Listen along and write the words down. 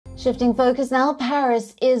Shifting focus now,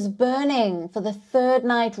 Paris is burning. For the third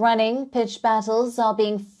night running, pitched battles are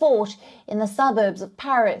being fought in the suburbs of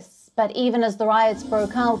Paris. But even as the riots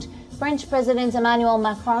broke out, French President Emmanuel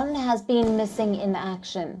Macron has been missing in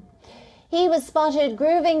action. He was spotted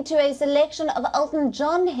grooving to a selection of Elton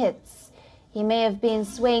John hits. He may have been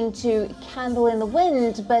swaying to Candle in the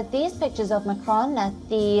Wind, but these pictures of Macron at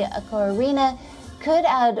the Accor Arena could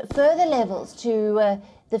add further levels to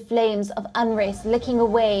the flames of unrest licking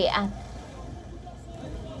away at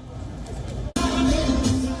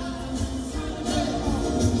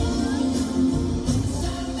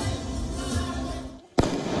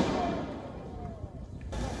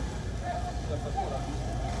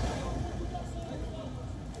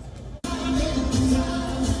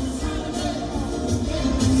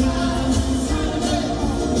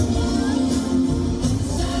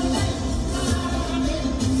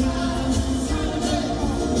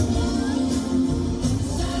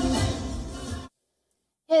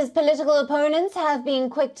His political opponents have been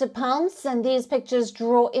quick to pounce, and these pictures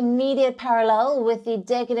draw immediate parallel with the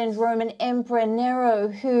decadent Roman Emperor Nero,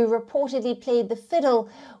 who reportedly played the fiddle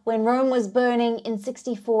when Rome was burning in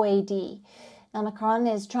 64 AD. Now, Macron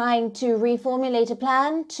is trying to reformulate a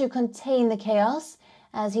plan to contain the chaos,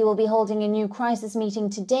 as he will be holding a new crisis meeting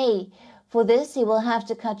today. For this, he will have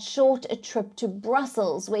to cut short a trip to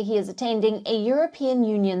Brussels, where he is attending a European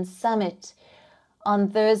Union summit.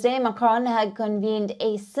 On Thursday, Macron had convened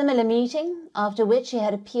a similar meeting, after which he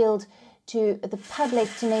had appealed to the public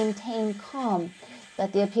to maintain calm.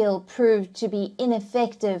 But the appeal proved to be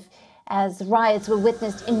ineffective as riots were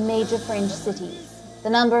witnessed in major French cities.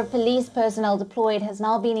 The number of police personnel deployed has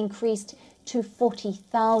now been increased to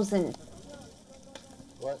 40,000.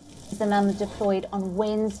 The number deployed on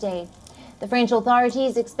Wednesday. The French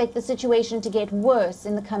authorities expect the situation to get worse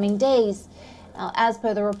in the coming days. Now, as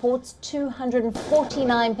per the reports,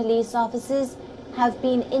 249 police officers have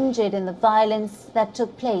been injured in the violence that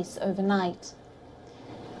took place overnight.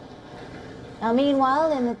 Now,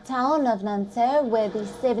 meanwhile, in the town of Nanterre, where the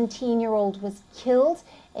 17-year-old was killed,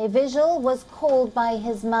 a vigil was called by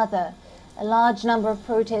his mother. A large number of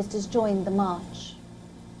protesters joined the march.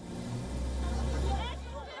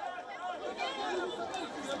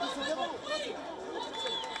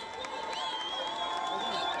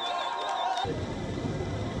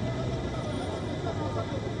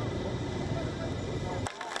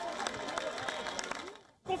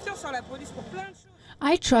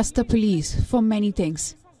 I trust the police for many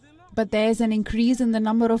things, but there's an increase in the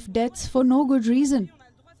number of deaths for no good reason.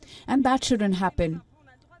 And that shouldn't happen.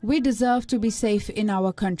 We deserve to be safe in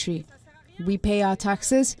our country. We pay our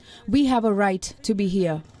taxes. We have a right to be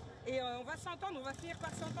here.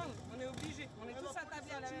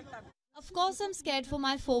 Of course, I'm scared for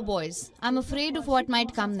my 4 boys. I'm afraid of what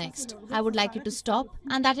might come next. I would like it to stop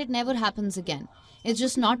and that it never happens again. It's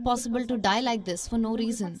just not possible to die like this for no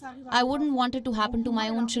reason. I wouldn't want it to happen to my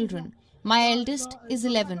own children. My eldest is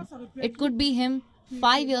 11. It could be him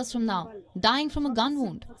 5 years from now, dying from a gun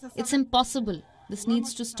wound. It's impossible. This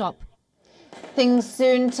needs to stop. Things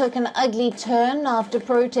soon took an ugly turn after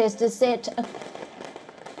protesters set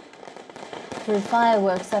through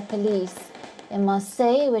fireworks at police. In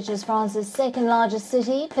Marseille, which is France's second largest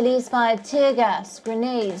city, police fired tear gas,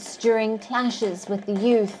 grenades during clashes with the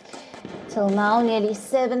youth. Till now, nearly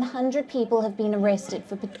 700 people have been arrested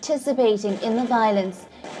for participating in the violence,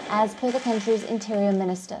 as per the country's interior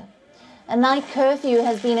minister. A night curfew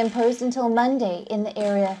has been imposed until Monday in the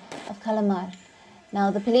area of Calamar. Now,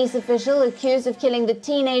 the police official accused of killing the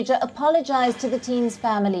teenager apologized to the teen's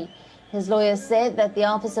family. His lawyer said that the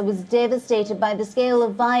officer was devastated by the scale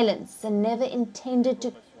of violence and never intended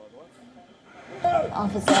to. The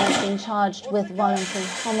officer has been charged with voluntary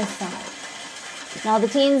homicide. Now, the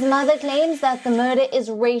teen's mother claims that the murder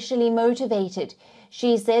is racially motivated.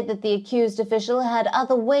 She said that the accused official had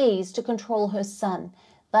other ways to control her son,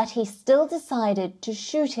 but he still decided to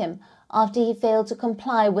shoot him after he failed to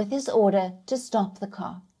comply with his order to stop the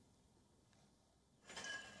car.